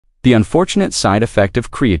The unfortunate side effect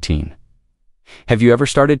of creatine. Have you ever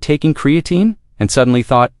started taking creatine and suddenly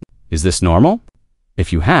thought, is this normal?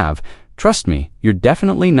 If you have, trust me, you're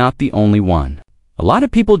definitely not the only one. A lot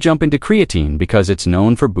of people jump into creatine because it's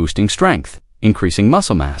known for boosting strength, increasing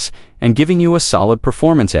muscle mass, and giving you a solid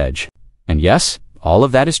performance edge. And yes, all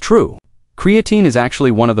of that is true. Creatine is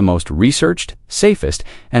actually one of the most researched, safest,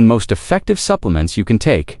 and most effective supplements you can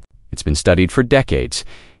take. It's been studied for decades,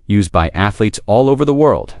 used by athletes all over the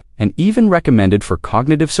world, and even recommended for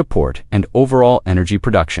cognitive support and overall energy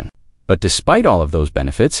production. But despite all of those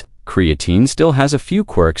benefits, creatine still has a few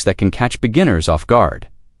quirks that can catch beginners off guard.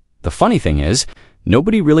 The funny thing is,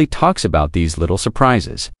 nobody really talks about these little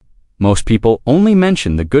surprises. Most people only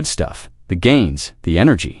mention the good stuff, the gains, the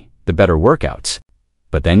energy, the better workouts.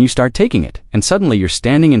 But then you start taking it, and suddenly you're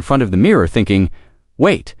standing in front of the mirror thinking,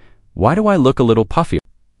 wait, why do I look a little puffier?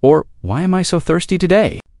 Or why am I so thirsty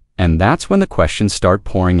today? And that's when the questions start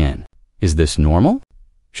pouring in. Is this normal?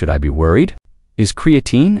 Should I be worried? Is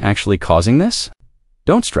creatine actually causing this?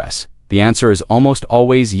 Don't stress. The answer is almost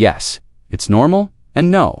always yes. It's normal,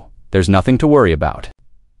 and no, there's nothing to worry about.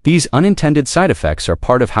 These unintended side effects are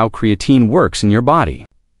part of how creatine works in your body.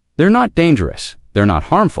 They're not dangerous, they're not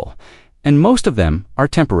harmful, and most of them are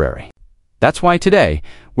temporary. That's why today,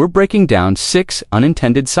 we're breaking down 6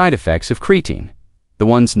 unintended side effects of creatine, the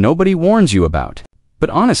ones nobody warns you about. But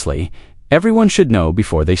honestly, everyone should know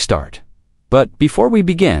before they start. But before we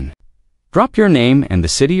begin, drop your name and the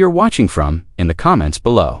city you're watching from in the comments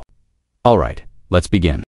below. Alright, let's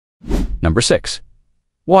begin. Number 6.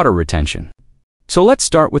 Water retention. So let's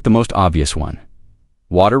start with the most obvious one.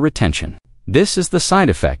 Water retention. This is the side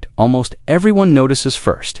effect almost everyone notices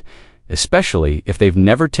first, especially if they've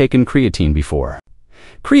never taken creatine before.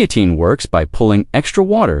 Creatine works by pulling extra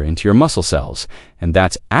water into your muscle cells, and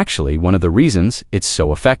that's actually one of the reasons it's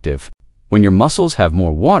so effective. When your muscles have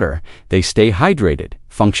more water, they stay hydrated,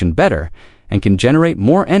 function better, and can generate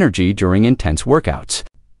more energy during intense workouts.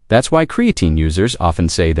 That's why creatine users often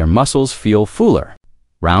say their muscles feel fuller,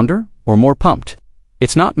 rounder, or more pumped.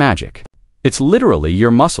 It's not magic. It's literally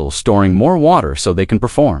your muscles storing more water so they can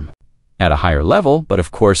perform at a higher level, but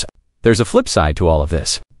of course, there's a flip side to all of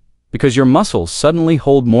this. Because your muscles suddenly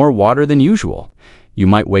hold more water than usual, you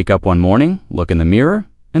might wake up one morning, look in the mirror,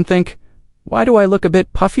 and think, why do I look a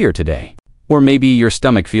bit puffier today? Or maybe your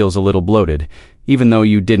stomach feels a little bloated, even though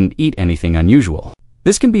you didn't eat anything unusual.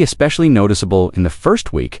 This can be especially noticeable in the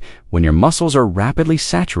first week when your muscles are rapidly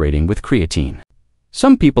saturating with creatine.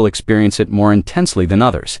 Some people experience it more intensely than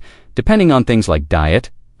others, depending on things like diet,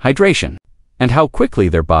 hydration, and how quickly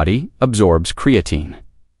their body absorbs creatine.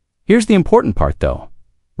 Here's the important part though.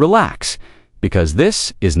 Relax, because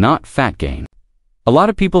this is not fat gain. A lot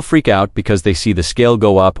of people freak out because they see the scale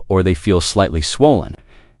go up or they feel slightly swollen,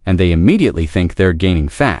 and they immediately think they're gaining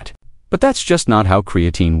fat. But that's just not how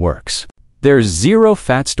creatine works. There's zero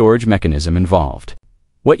fat storage mechanism involved.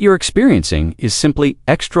 What you're experiencing is simply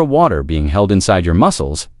extra water being held inside your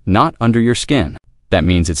muscles, not under your skin. That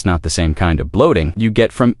means it's not the same kind of bloating you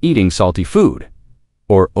get from eating salty food.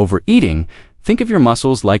 Or overeating, think of your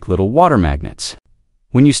muscles like little water magnets.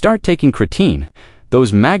 When you start taking creatine,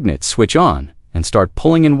 those magnets switch on and start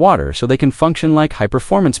pulling in water so they can function like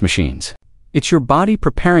high-performance machines. It's your body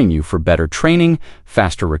preparing you for better training,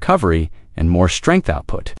 faster recovery, and more strength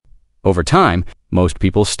output. Over time, most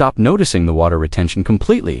people stop noticing the water retention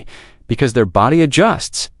completely because their body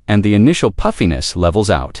adjusts and the initial puffiness levels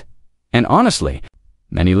out. And honestly,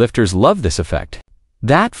 many lifters love this effect.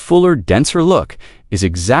 That fuller, denser look is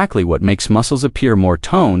exactly what makes muscles appear more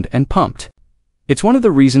toned and pumped. It's one of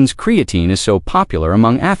the reasons creatine is so popular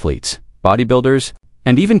among athletes, bodybuilders,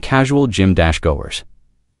 and even casual gym goers.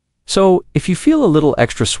 So, if you feel a little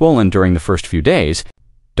extra swollen during the first few days,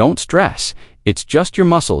 don't stress. It's just your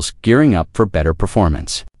muscles gearing up for better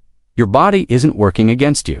performance. Your body isn't working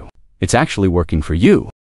against you. It's actually working for you.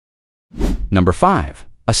 Number 5.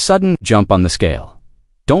 A sudden jump on the scale.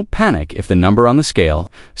 Don't panic if the number on the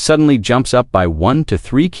scale suddenly jumps up by 1 to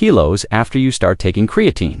 3 kilos after you start taking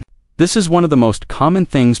creatine. This is one of the most common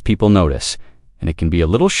things people notice, and it can be a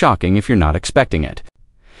little shocking if you're not expecting it.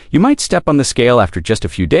 You might step on the scale after just a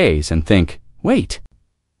few days and think, wait,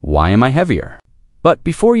 why am I heavier? But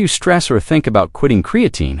before you stress or think about quitting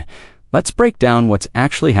creatine, let's break down what's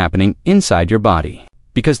actually happening inside your body.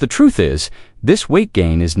 Because the truth is, this weight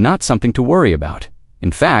gain is not something to worry about.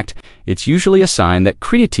 In fact, it's usually a sign that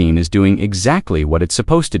creatine is doing exactly what it's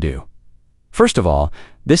supposed to do. First of all,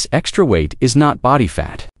 this extra weight is not body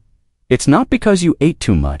fat. It's not because you ate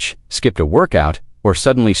too much, skipped a workout, or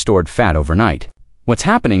suddenly stored fat overnight. What's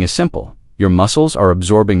happening is simple. Your muscles are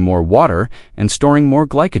absorbing more water and storing more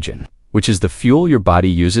glycogen. which is the fuel your body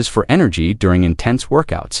uses for energy during intense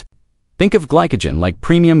workouts. Think of glycogen like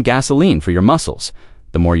premium gasoline for your muscles.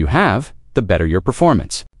 The more you have, the better your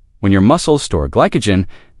performance. When your muscles store glycogen,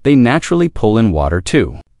 they naturally pull in water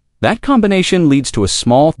too. That combination leads to a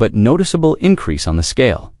small but noticeable increase on the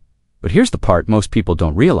scale. But here's the part most people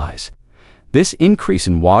don't realize. This increase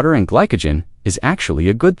in water and glycogen is actually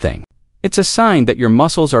a good thing. It's a sign that your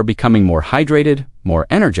muscles are becoming more hydrated, more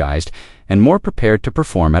energized, and more prepared to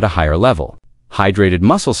perform at a higher level. Hydrated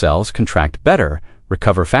muscle cells contract better,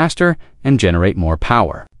 recover faster, and generate more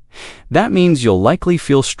power. That means you'll likely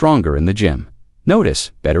feel stronger in the gym,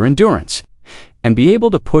 notice better endurance, and be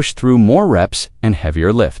able to push through more reps and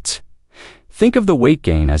heavier lifts. Think of the weight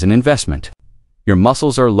gain as an investment. Your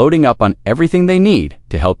muscles are loading up on everything they need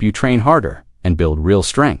to help you train harder and build real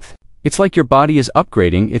strength. It's like your body is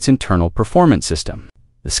upgrading its internal performance system.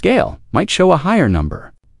 The scale might show a higher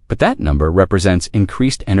number, but that number represents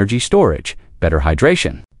increased energy storage, better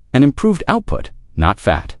hydration, and improved output, not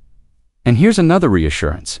fat. And here's another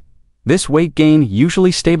reassurance. This weight gain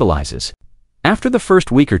usually stabilizes. After the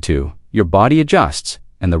first week or two, your body adjusts,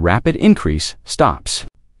 and the rapid increase stops.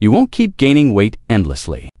 You won't keep gaining weight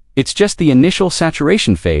endlessly. It's just the initial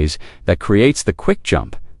saturation phase that creates the quick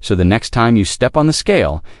jump, so the next time you step on the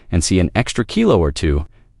scale and see an extra kilo or two,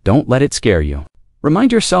 don't let it scare you.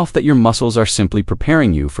 Remind yourself that your muscles are simply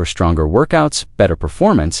preparing you for stronger workouts, better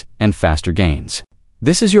performance, and faster gains.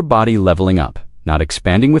 This is your body leveling up, not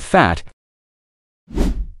expanding with fat.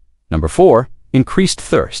 Number 4, increased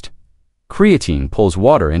thirst. Creatine pulls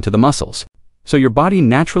water into the muscles, so your body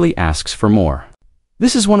naturally asks for more.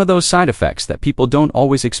 This is one of those side effects that people don't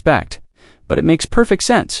always expect, but it makes perfect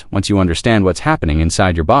sense once you understand what's happening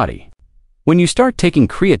inside your body. When you start taking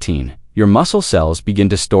creatine, your muscle cells begin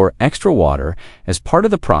to store extra water as part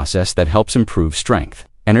of the process that helps improve strength,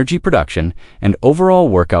 energy production, and overall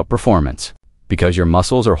workout performance. Because your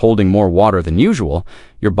muscles are holding more water than usual,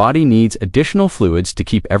 your body needs additional fluids to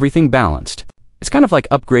keep everything balanced. It's kind of like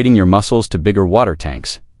upgrading your muscles to bigger water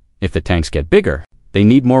tanks. If the tanks get bigger, they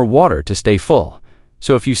need more water to stay full.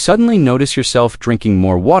 So if you suddenly notice yourself drinking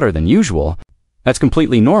more water than usual, that's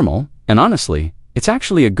completely normal, and honestly, it's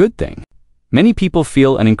actually a good thing. Many people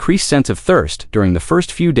feel an increased sense of thirst during the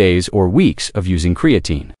first few days or weeks of using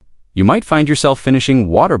creatine. You might find yourself finishing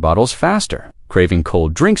water bottles faster, craving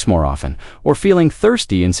cold drinks more often, or feeling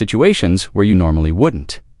thirsty in situations where you normally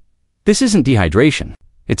wouldn't. This isn't dehydration.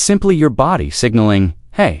 It's simply your body signaling,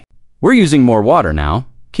 hey, we're using more water now,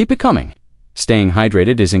 keep it coming. Staying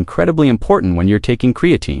hydrated is incredibly important when you're taking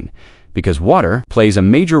creatine, because water plays a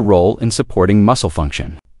major role in supporting muscle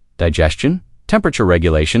function, digestion, temperature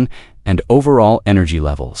regulation, and overall energy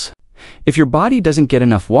levels. If your body doesn't get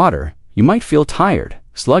enough water, you might feel tired,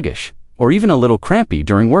 sluggish, or even a little crampy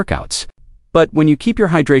during workouts. But when you keep your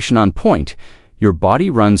hydration on point, your body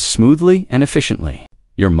runs smoothly and efficiently.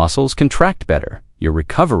 Your muscles contract better, your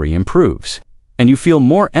recovery improves, and you feel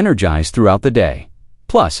more energized throughout the day.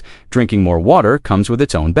 Plus, drinking more water comes with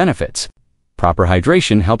its own benefits. Proper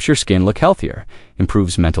hydration helps your skin look healthier,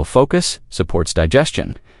 improves mental focus, supports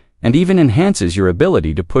digestion, and even enhances your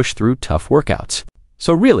ability to push through tough workouts.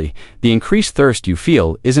 So really, the increased thirst you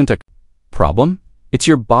feel isn't a problem. It's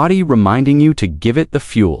your body reminding you to give it the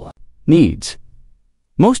fuel it needs.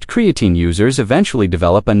 Most creatine users eventually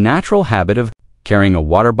develop a natural habit of carrying a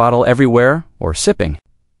water bottle everywhere or sipping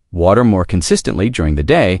water more consistently during the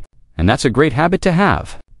day, and that's a great habit to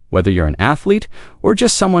have, whether you're an athlete or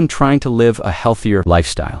just someone trying to live a healthier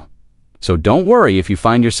lifestyle. So don't worry if you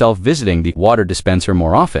find yourself visiting the water dispenser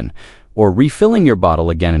more often or refilling your bottle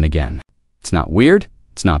again and again. It's not weird,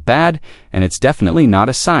 it's not bad, and it's definitely not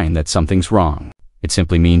a sign that something's wrong. It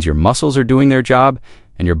simply means your muscles are doing their job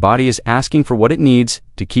and your body is asking for what it needs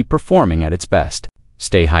to keep performing at its best.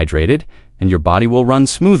 Stay hydrated, and your body will run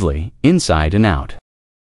smoothly inside and out.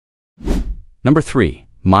 Number 3,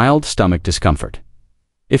 mild stomach discomfort.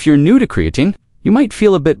 If you're new to creatine, you might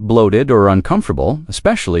feel a bit bloated or uncomfortable,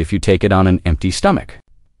 especially if you take it on an empty stomach.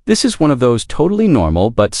 This is one of those totally normal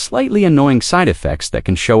but slightly annoying side effects that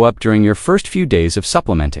can show up during your first few days of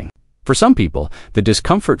supplementing. For some people, the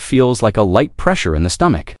discomfort feels like a light pressure in the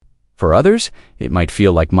stomach. For others, it might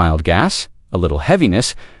feel like mild gas, a little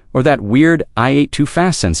heaviness, or that weird "I ate too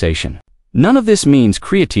fast" sensation. None of this means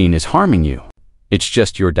creatine is harming you. It's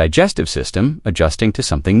just your digestive system adjusting to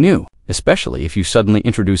something new, especially if you suddenly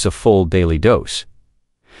introduce a full daily dose.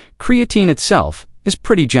 Creatine itself is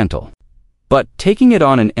pretty gentle, but taking it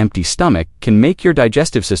on an empty stomach can make your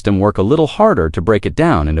digestive system work a little harder to break it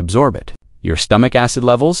down and absorb it. Your stomach acid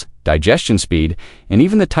levels, digestion speed, and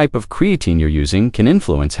even the type of creatine you're using can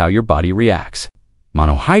influence how your body reacts.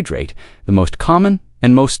 Monohydrate, the most common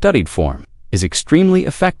and most studied form, is extremely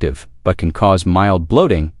effective but can cause mild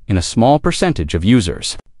bloating in a small percentage of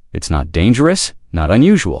users. It's not dangerous, not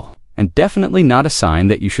unusual, and definitely not a sign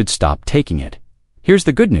that you should stop taking it. Here's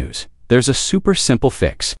the good news. There's a super simple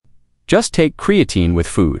fix. Just take creatine with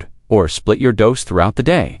food, or split your dose throughout the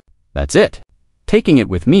day. That's it. Taking it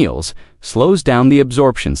with meals slows down the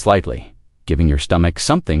absorption slightly, giving your stomach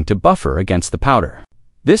something to buffer against the powder.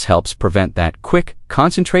 This helps prevent that quick,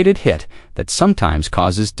 concentrated hit that sometimes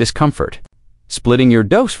causes discomfort. Splitting your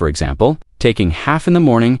dose, for example, taking half in the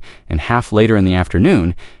morning and half later in the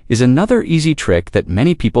afternoon, is another easy trick that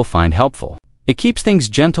many people find helpful. It keeps things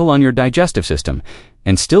gentle on your digestive system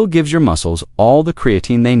and still gives your muscles all the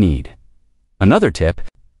creatine they need. Another tip: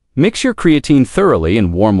 mix your creatine thoroughly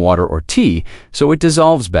in warm water or tea so it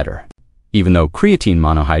dissolves better. Even though creatine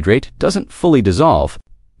monohydrate doesn't fully dissolve,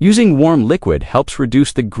 using warm liquid helps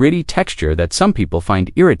reduce the gritty texture that some people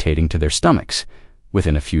find irritating to their stomachs.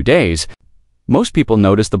 Within a few days, most people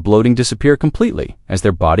notice the bloating disappear completely as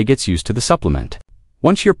their body gets used to the supplement.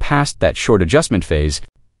 Once you're past that short adjustment phase,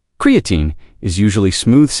 creatine is usually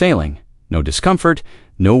smooth sailing, no discomfort,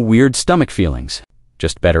 no weird stomach feelings,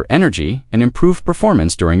 just better energy and improved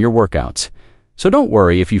performance during your workouts. So don't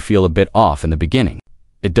worry if you feel a bit off in the beginning.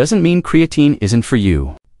 It doesn't mean creatine isn't for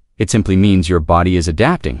you. It simply means your body is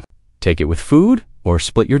adapting. Take it with food or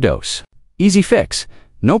split your dose. Easy fix,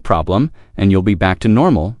 no problem, and you'll be back to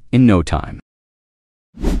normal in no time.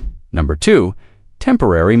 Number 2,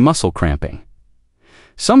 temporary muscle cramping.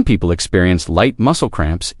 Some people experience light muscle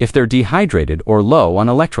cramps if they're dehydrated or low on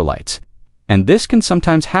electrolytes, and this can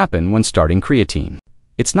sometimes happen when starting creatine.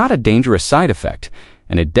 It's not a dangerous side effect,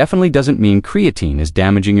 and it definitely doesn't mean creatine is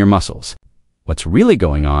damaging your muscles. What's really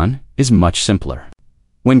going on is much simpler.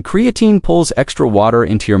 When creatine pulls extra water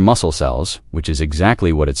into your muscle cells, which is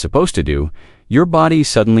exactly what it's supposed to do, your body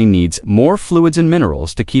suddenly needs more fluids and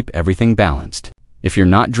minerals to keep everything balanced. If you're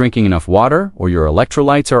not drinking enough water or your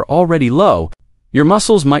electrolytes are already low, your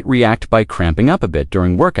muscles might react by cramping up a bit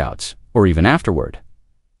during workouts or even afterward.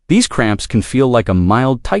 These cramps can feel like a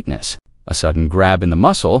mild tightness, a sudden grab in the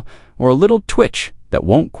muscle, or a little twitch that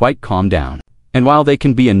won't quite calm down. And while they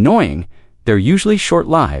can be annoying, they're usually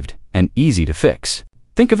short-lived and easy to fix.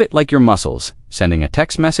 Think of it like your muscles sending a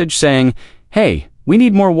text message saying, "Hey, we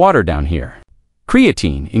need more water down here."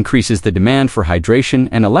 Creatine increases the demand for hydration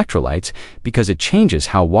and electrolytes because it changes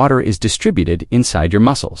how water is distributed inside your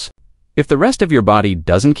muscles. If the rest of your body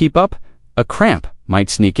doesn't keep up, a cramp might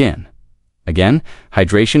sneak in. Again,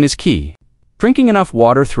 hydration is key. Drinking enough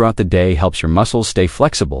water throughout the day helps your muscles stay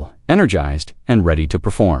flexible, energized, and ready to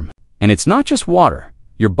perform. And it's not just water.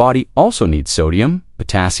 Your body also needs sodium,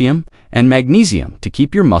 potassium, and magnesium to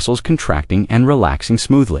keep your muscles contracting and relaxing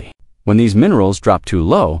smoothly. When these minerals drop too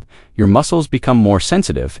low, your muscles become more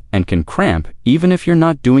sensitive and can cramp even if you're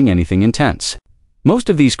not doing anything intense. Most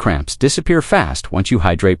of these cramps disappear fast once you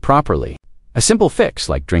hydrate properly. A simple fix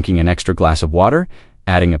like drinking an extra glass of water,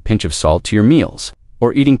 adding a pinch of salt to your meals,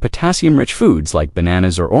 or eating potassium-rich foods like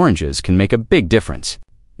bananas or oranges can make a big difference.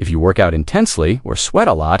 If you work out intensely or sweat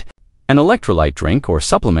a lot, an electrolyte drink or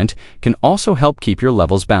supplement can also help keep your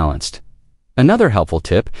levels balanced. Another helpful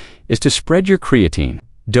tip is to spread your creatine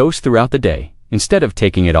dose throughout the day instead of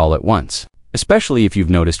taking it all at once, especially if you've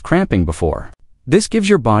noticed cramping before. This gives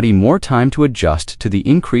your body more time to adjust to the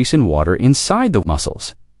increase in water inside the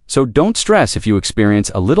muscles. So don't stress if you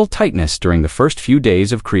experience a little tightness during the first few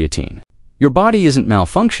days of creatine. Your body isn't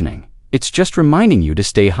malfunctioning. It's just reminding you to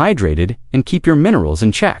stay hydrated and keep your minerals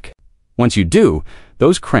in check. Once you do,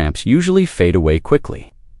 those cramps usually fade away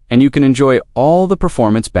quickly, and you can enjoy all the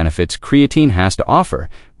performance benefits creatine has to offer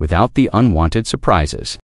without the unwanted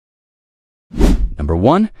surprises. Number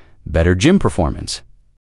 1, better gym performance.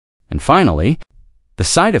 And finally, the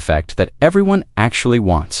side effect that everyone actually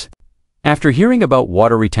wants. After hearing about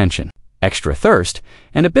water retention, extra thirst,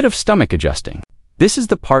 and a bit of stomach adjusting, this is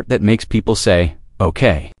the part that makes people say,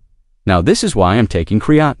 "Okay, now this is why I'm taking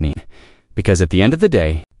creatinine," because at the end of the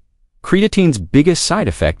day, creatine's biggest side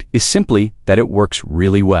effect is simply that it works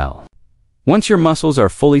really well. Once your muscles are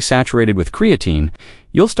fully saturated with creatine,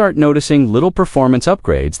 you'll start noticing little performance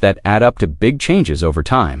upgrades that add up to big changes over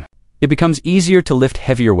time. It becomes easier to lift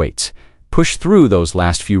heavier weights, push through those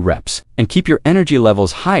last few reps, and keep your energy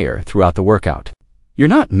levels higher throughout the workout. You're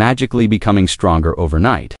not magically becoming stronger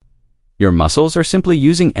overnight. Your muscles are simply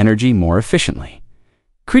using energy more efficiently.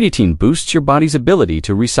 Creatine boosts your body's ability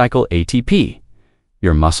to recycle ATP,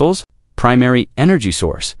 your muscles' primary energy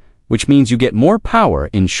source, which means you get more power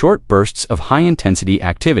in short bursts of high-intensity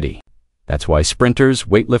activity. That's why sprinters,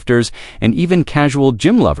 weightlifters, and even casual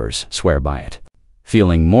gym lovers swear by it.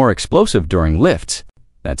 Feeling more explosive during lifts?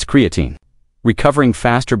 That's creatine. Recovering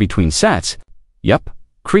faster between sets? Yep,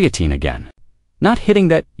 creatine again. Not hitting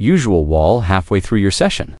that usual wall halfway through your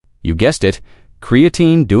session. You guessed it,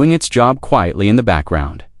 creatine doing its job quietly in the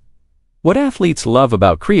background. What athletes love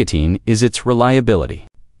about creatine is its reliability.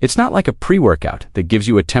 It's not like a pre-workout that gives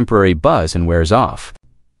you a temporary buzz and wears off.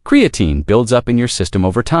 Creatine builds up in your system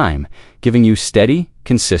over time, giving you steady,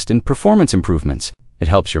 consistent performance improvements. It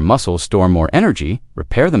helps your muscles store more energy,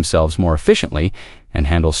 repair themselves more efficiently, and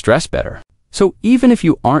handle stress better. So even if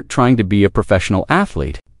you aren't trying to be a professional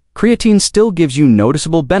athlete, creatine still gives you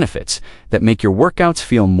noticeable benefits that make your workouts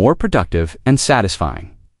feel more productive and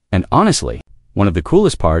satisfying. And honestly, one of the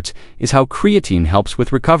coolest parts is how creatine helps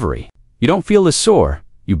with recovery. You don't feel as sore,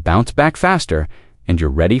 you bounce back faster, and you're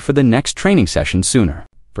ready for the next training session sooner.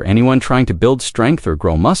 For anyone trying to build strength or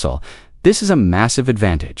grow muscle, this is a massive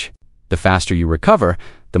advantage. The faster you recover,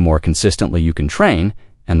 the more consistently you can train,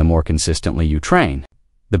 and the more consistently you train,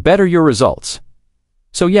 the better your results.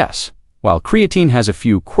 So yes, while creatine has a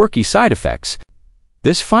few quirky side effects,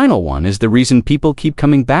 this final one is the reason people keep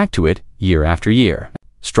coming back to it year after year.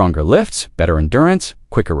 Stronger lifts, better endurance,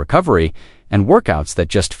 quicker recovery, and workouts that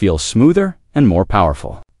just feel smoother and more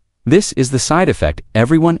powerful. This is the side effect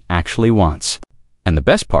everyone actually wants. And the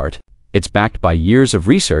best part, it's backed by years of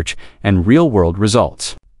research and real-world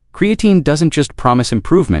results. Creatine doesn't just promise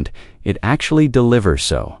improvement, it actually delivers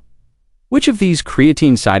so. Which of these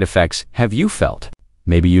creatine side effects have you felt?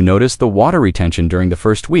 Maybe you noticed the water retention during the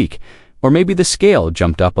first week, or maybe the scale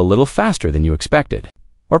jumped up a little faster than you expected.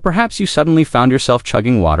 Or perhaps you suddenly found yourself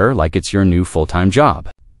chugging water like it's your new full-time job.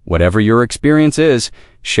 Whatever your experience is,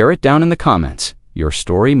 share it down in the comments. Your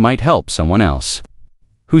story might help someone else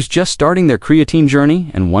who's just starting their creatine journey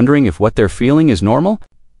and wondering if what they're feeling is normal.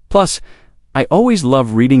 Plus, I always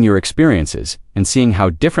love reading your experiences and seeing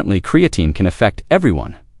how differently creatine can affect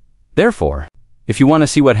everyone. Therefore, if you want to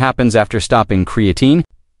see what happens after stopping creatine,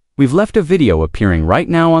 we've left a video appearing right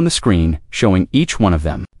now on the screen showing each one of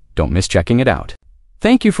them. Don't miss checking it out.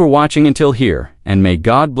 Thank you for watching until here, and may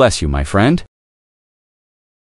God bless you, my friend.